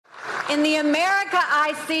In the America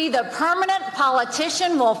I see, the permanent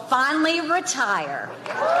politician will finally retire.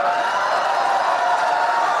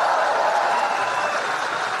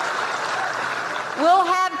 We'll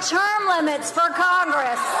have term limits for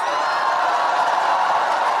Congress.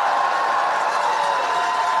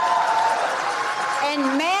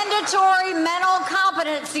 And mandatory mental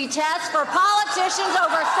competency tests for politicians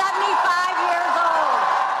over 75 years old.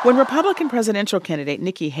 When Republican presidential candidate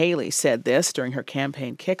Nikki Haley said this during her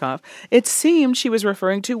campaign kickoff, it seemed she was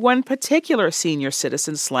referring to one particular senior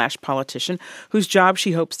citizen/politician whose job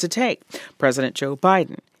she hopes to take, President Joe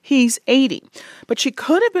Biden. He's 80. But she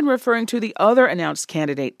could have been referring to the other announced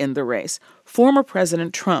candidate in the race, former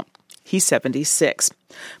President Trump. He's 76.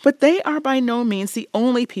 But they are by no means the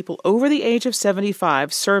only people over the age of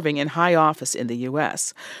 75 serving in high office in the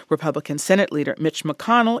U.S. Republican Senate leader Mitch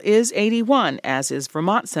McConnell is 81, as is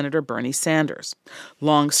Vermont Senator Bernie Sanders.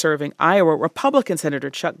 Long-serving Iowa Republican Senator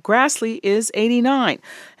Chuck Grassley is 89,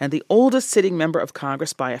 and the oldest sitting member of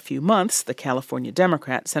Congress by a few months, the California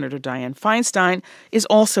Democrat Senator Dianne Feinstein, is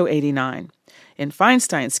also 89. In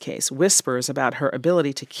Feinstein's case, whispers about her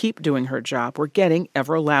ability to keep doing her job were getting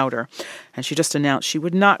ever louder, and she just announced she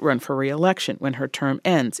would not run for re-election when her term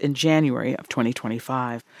ends in January of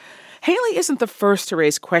 2025. Haley isn't the first to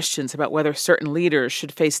raise questions about whether certain leaders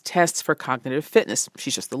should face tests for cognitive fitness.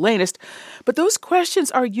 She's just the latest. But those questions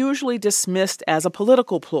are usually dismissed as a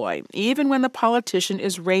political ploy, even when the politician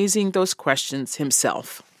is raising those questions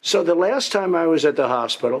himself. So the last time I was at the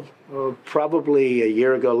hospital, probably a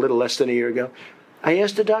year ago, a little less than a year ago, I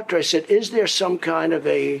asked the doctor, I said, is there some kind of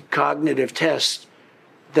a cognitive test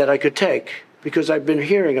that I could take? Because I've been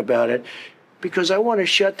hearing about it, because I want to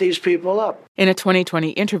shut these people up. In a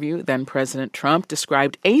 2020 interview, then President Trump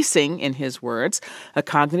described acing, in his words, a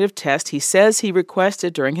cognitive test he says he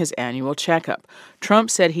requested during his annual checkup. Trump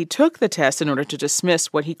said he took the test in order to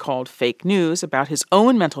dismiss what he called fake news about his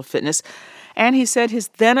own mental fitness, and he said his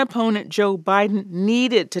then-opponent Joe Biden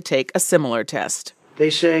needed to take a similar test.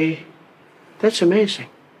 They say, that's amazing.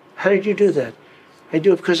 How did you do that? I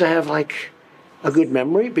do it because I have, a good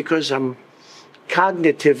memory, because I'm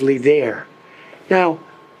cognitively there. Now,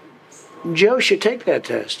 Joe should take that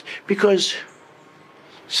test, because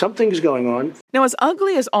something's going on. Now, as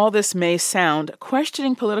ugly as all this may sound,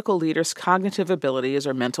 questioning political leaders' cognitive abilities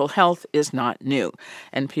or mental health is not new.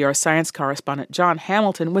 NPR science correspondent John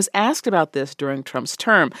Hamilton was asked about this during Trump's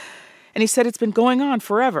term, and he said it's been going on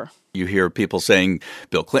forever. You hear people saying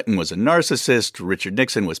Bill Clinton was a narcissist, Richard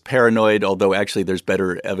Nixon was paranoid, although actually there's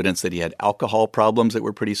better evidence that he had alcohol problems that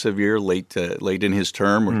were pretty severe late in his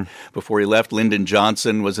term or before he left. Lyndon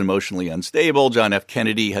Johnson was emotionally unstable. John F.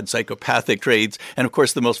 Kennedy had psychopathic traits. And, of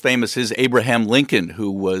course, the most famous is Abraham Lincoln, who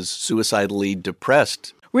was suicidally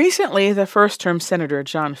depressed. Recently, the first-term Senator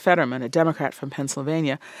John Fetterman, a Democrat from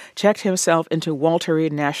Pennsylvania, checked himself into Walter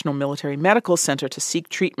Reed National Military Medical Center to seek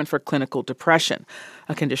treatment for clinical depression,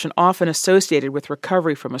 a condition often associated with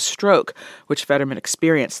recovery from a stroke, which Fetterman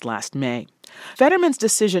experienced last May. Fetterman's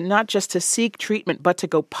decision not just to seek treatment but to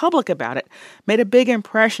go public about it made a big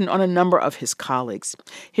impression on a number of his colleagues.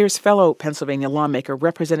 Here's fellow Pennsylvania lawmaker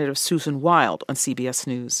Representative Susan Wild on CBS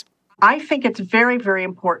News. I think it's very, very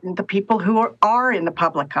important the people who are in the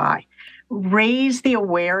public eye raise the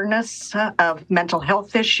awareness of mental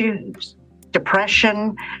health issues,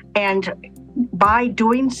 depression, and by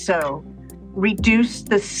doing so, reduce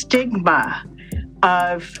the stigma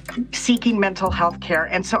of seeking mental health care.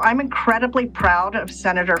 And so I'm incredibly proud of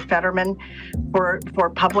Senator Fetterman for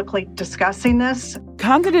publicly discussing this.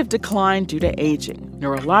 Cognitive decline due to aging,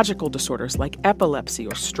 neurological disorders like epilepsy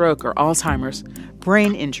or stroke or Alzheimer's,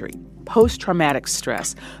 brain injury, post-traumatic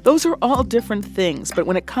stress. Those are all different things, but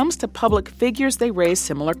when it comes to public figures, they raise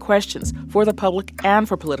similar questions for the public and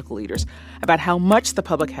for political leaders about how much the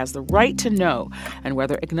public has the right to know and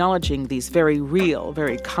whether acknowledging these very real,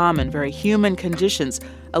 very common, very human conditions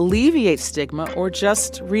alleviates stigma or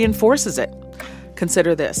just reinforces it.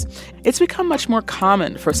 Consider this. It's become much more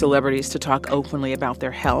common for celebrities to talk openly about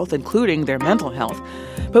their health, including their mental health.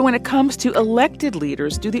 But when it comes to elected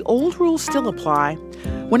leaders, do the old rules still apply?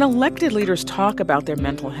 When elected leaders talk about their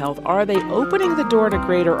mental health, are they opening the door to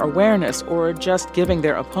greater awareness or just giving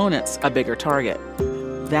their opponents a bigger target?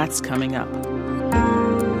 That's coming up.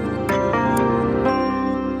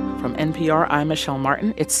 From NPR, I'm Michel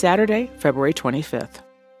Martin. It's Saturday, February 25th.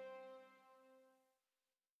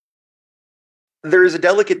 There is a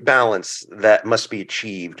delicate balance that must be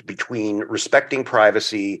achieved between respecting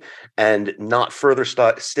privacy and not further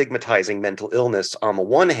stigmatizing mental illness on the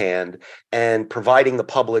one hand, and providing the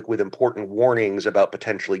public with important warnings about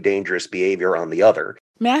potentially dangerous behavior on the other.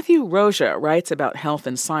 Matthew Rozsa writes about health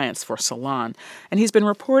and science for Salon, and he's been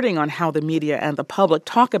reporting on how the media and the public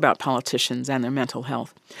talk about politicians and their mental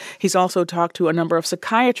health. He's also talked to a number of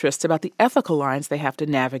psychiatrists about the ethical lines they have to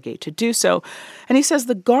navigate to do so, and he says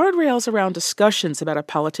the guardrails around discussions about a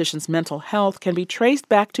politician's mental health can be traced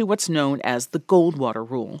back to what's known as the Goldwater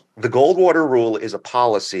Rule. The Goldwater Rule is a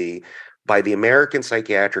policy by the American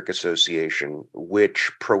Psychiatric Association,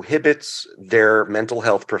 which prohibits their mental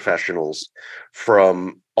health professionals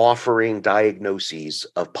from offering diagnoses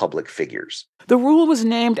of public figures. The rule was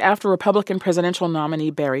named after Republican presidential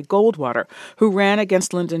nominee Barry Goldwater, who ran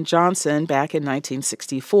against Lyndon Johnson back in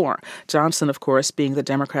 1964. Johnson, of course, being the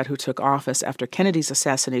Democrat who took office after Kennedy's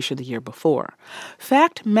assassination the year before.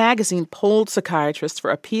 Fact magazine polled psychiatrists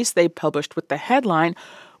for a piece they published with the headline,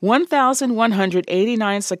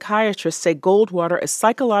 1,189 psychiatrists say Goldwater is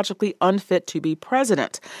psychologically unfit to be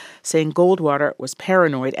president, saying Goldwater was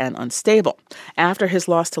paranoid and unstable. After his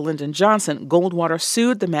loss to Lyndon Johnson, Goldwater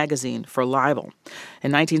sued the magazine for libel.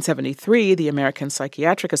 In 1973, the American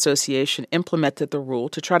Psychiatric Association implemented the rule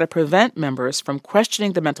to try to prevent members from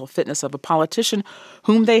questioning the mental fitness of a politician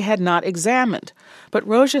whom they had not examined. But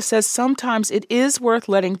Rozsa says sometimes it is worth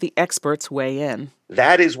letting the experts weigh in.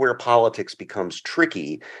 That is where politics becomes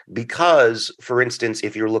tricky because, for instance,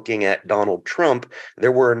 if you're looking at Donald Trump,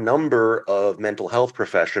 there were a number of mental health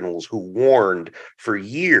professionals who warned for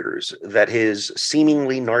years that his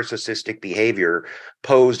seemingly narcissistic behavior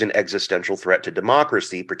posed an existential threat to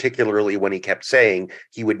democracy, particularly when he kept saying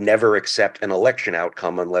he would never accept an election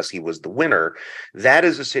outcome unless he was the winner. That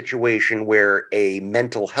is a situation where a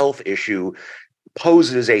mental health issue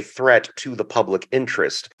poses a threat to the public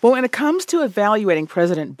interest. Well, when it comes to evaluating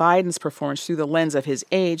President Biden's performance through the lens of his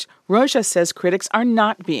age, Rozsa says critics are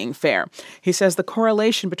not being fair. He says the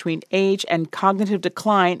correlation between age and cognitive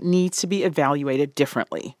decline needs to be evaluated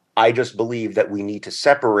differently. I just believe that we need to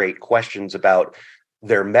separate questions about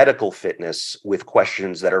their medical fitness with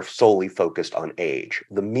questions that are solely focused on age.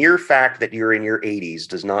 The mere fact that you're in your 80s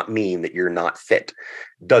does not mean that you're not fit.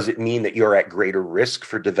 Does it mean that you're at greater risk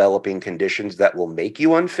for developing conditions that will make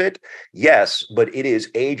you unfit? Yes, but it is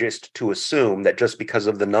ageist to assume that just because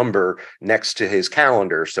of the number next to his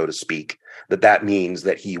calendar, so to speak, that means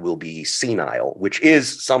that he will be senile, which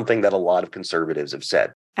is something that a lot of conservatives have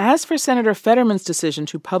said. As for Senator Fetterman's decision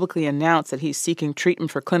to publicly announce that he's seeking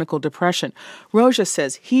treatment for clinical depression, Rozsa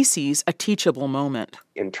says he sees a teachable moment.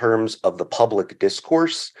 In terms of the public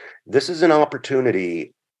discourse, this is an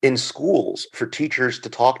opportunity in schools for teachers to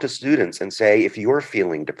talk to students and say, if you're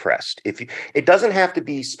feeling depressed, it doesn't have to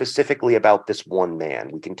be specifically about this one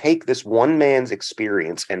man. We can take this one man's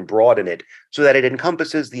experience and broaden it so that it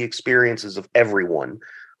encompasses the experiences of everyone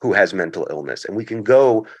who has mental illness. And we can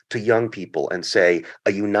go to young people and say,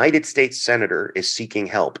 a United States senator is seeking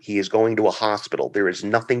help. He is going to a hospital. There is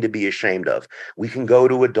nothing to be ashamed of. We can go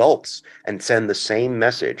to adults and send the same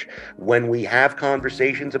message. When we have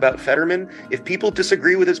conversations about Fetterman, if people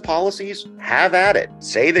disagree with his policies, have at it.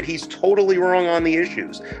 Say that he's totally wrong on the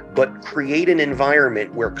issues, but create an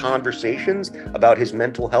environment where conversations about his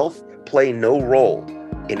mental health play no role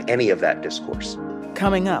in any of that discourse.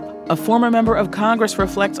 Coming up, a former member of Congress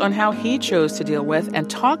reflects on how he chose to deal with and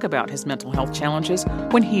talk about his mental health challenges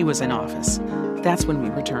when he was in office. That's when we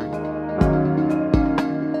return.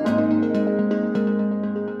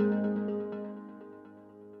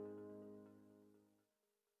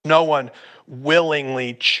 No one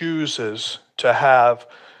willingly chooses to have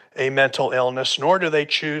a mental illness, nor do they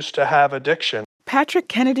choose to have addiction. Patrick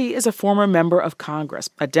Kennedy is a former member of Congress,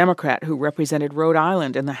 a Democrat who represented Rhode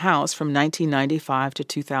Island in the House from 1995 to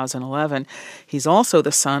 2011. He's also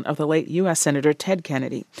the son of the late U.S. Senator Ted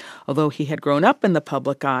Kennedy. Although he had grown up in the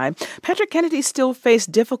public eye, Patrick Kennedy still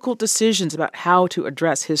faced difficult decisions about how to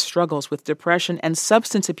address his struggles with depression and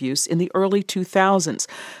substance abuse in the early 2000s,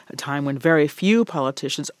 a time when very few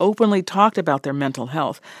politicians openly talked about their mental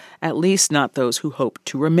health, at least not those who hoped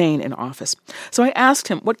to remain in office. So I asked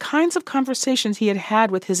him what kinds of conversations he had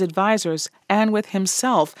with his advisors and with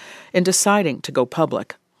himself in deciding to go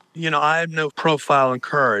public. I have no profile in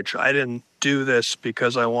courage. I didn't do this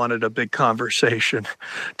because I wanted a big conversation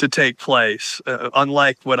to take place,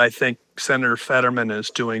 unlike what I think Senator Fetterman is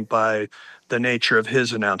doing by the nature of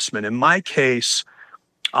his announcement. In my case,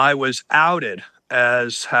 I was outed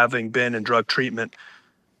as having been in drug treatment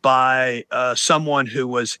by someone who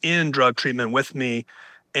was in drug treatment with me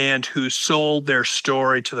and who sold their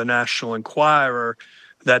story to the National Enquirer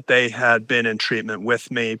that they had been in treatment with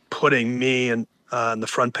me, putting me on the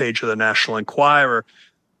front page of the National Enquirer.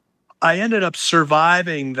 I ended up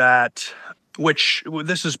surviving that, which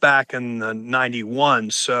this is back in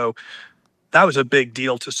 91. So that was a big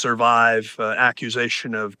deal to survive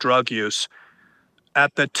accusation of drug use.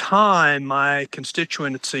 At the time, my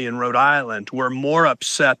constituency in Rhode Island were more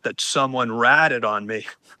upset that someone ratted on me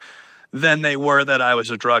than they were that I was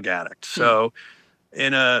a drug addict. So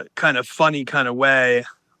in a kind of funny kind of way,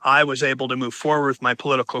 I was able to move forward with my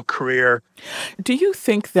political career. Do you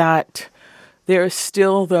think that there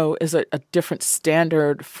still, though, is a different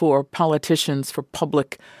standard for politicians,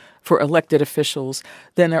 for elected officials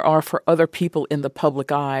than there are for other people in the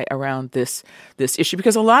public eye around this issue?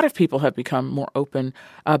 Because a lot of people have become more open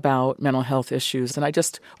about mental health issues. And I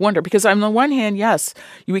just wonder, because on the one hand, yes,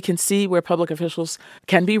 we can see where public officials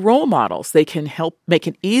can be role models. They can help make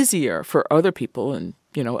it easier for other people and,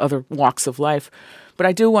 other walks of life. But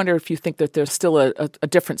I do wonder if you think that there's still a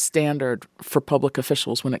different standard for public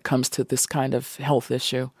officials when it comes to this kind of health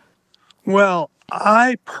issue. Well,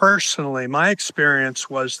 I personally, my experience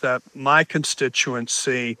was that my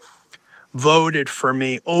constituency voted for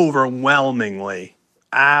me overwhelmingly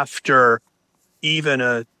after even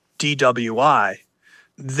a DWI.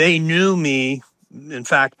 They knew me. In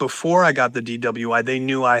fact, before I got the DWI, they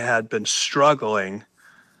knew I had been struggling.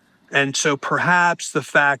 And so perhaps the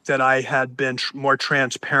fact that I had been more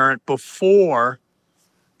transparent before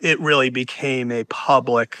it really became a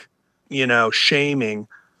public, shaming,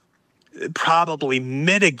 probably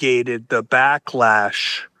mitigated the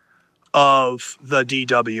backlash of the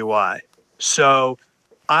DWI. So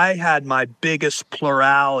I had my biggest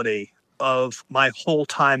plurality of my whole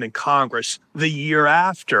time in Congress the year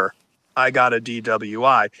after I got a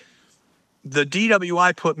DWI. The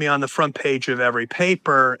DWI put me on the front page of every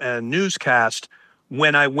paper and newscast.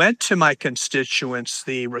 When I went to my constituents,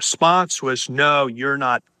 the response was, no, you're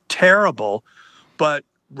not terrible, but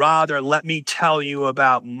rather, let me tell you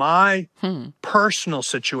about my personal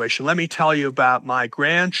situation. Let me tell you about my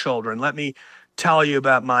grandchildren. Let me tell you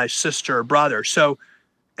about my sister or brother. So,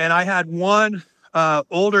 and I had one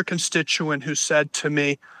older constituent who said to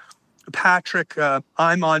me, Patrick,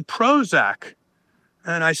 I'm on Prozac.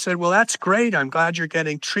 And I said, well, that's great. I'm glad you're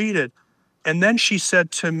getting treated. And then she said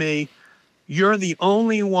to me, you're the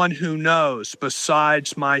only one who knows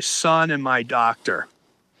besides my son and my doctor.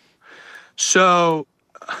 So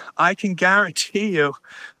I can guarantee you,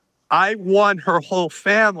 I won her whole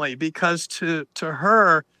family because to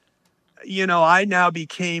her, I now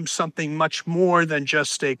became something much more than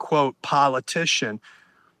just a, quote, politician.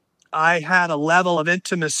 I had a level of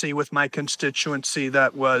intimacy with my constituency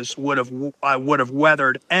that I would have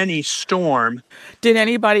weathered any storm. Did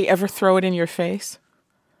anybody ever throw it in your face?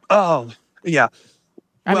 Oh, yeah.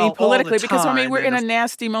 I mean, politically, because we're in a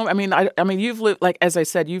nasty moment. I mean, you've lived, like, as I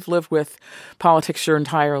said, you've lived with politics your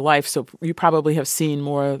entire life, so you probably have seen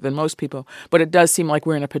more than most people. But it does seem like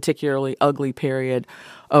we're in a particularly ugly period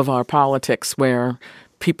of our politics where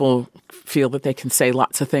people feel that they can say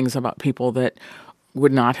lots of things about people that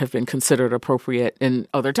would not have been considered appropriate in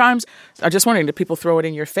other times. I'm just wondering, did people throw it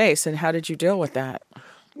in your face, and how did you deal with that?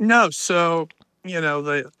 No, so,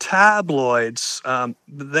 the tabloids,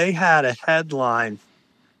 they had a headline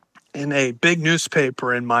in a big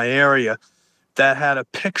newspaper in my area that had a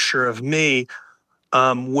picture of me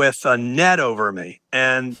with a net over me.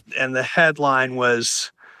 And the headline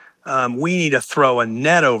was, we need to throw a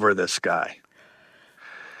net over this guy,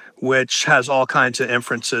 which has all kinds of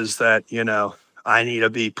inferences that, I need to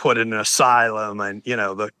be put in an asylum and,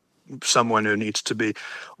 someone who needs to be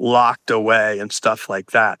locked away and stuff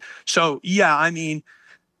like that. So, yeah,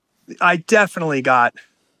 I definitely got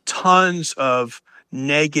tons of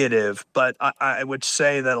negative, but I would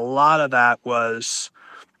say that a lot of that was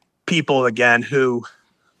people, again, who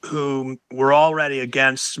were already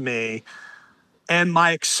against me. And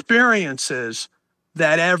my experience is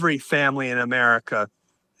that every family in America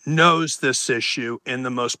knows this issue in the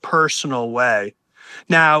most personal way.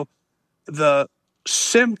 Now, the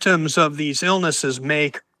symptoms of these illnesses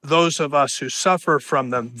make those of us who suffer from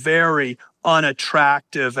them very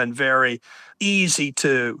unattractive and very easy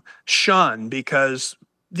to shun because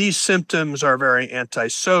these symptoms are very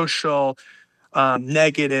antisocial,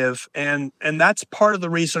 negative, and that's part of the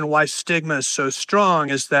reason why stigma is so strong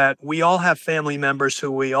is that we all have family members who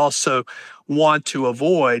we also want to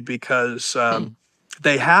avoid because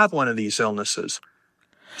they have one of these illnesses.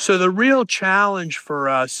 So the real challenge for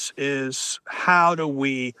us is how do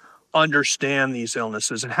we understand these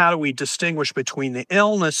illnesses and how do we distinguish between the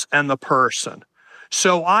illness and the person?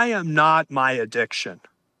 So I am not my addiction.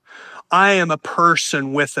 I am a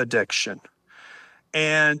person with addiction.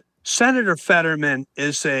 And Senator Fetterman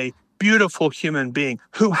is a beautiful human being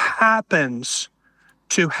who happens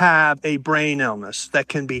to have a brain illness that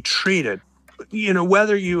can be treated.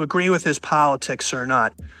 Whether you agree with his politics or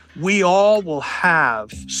not, We all will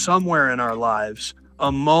have somewhere in our lives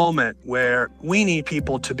a moment where we need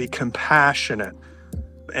people to be compassionate.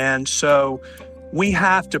 And so we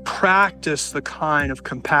have to practice the kind of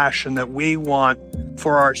compassion that we want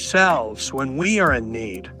for ourselves when we are in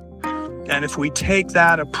need. And if we take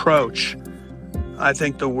that approach, I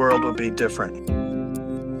think the world will be different.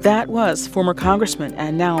 That was former Congressman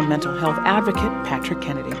and now mental health advocate Patrick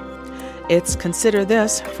Kennedy. It's Consider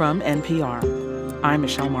This from NPR. I'm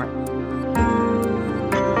Michel Martin.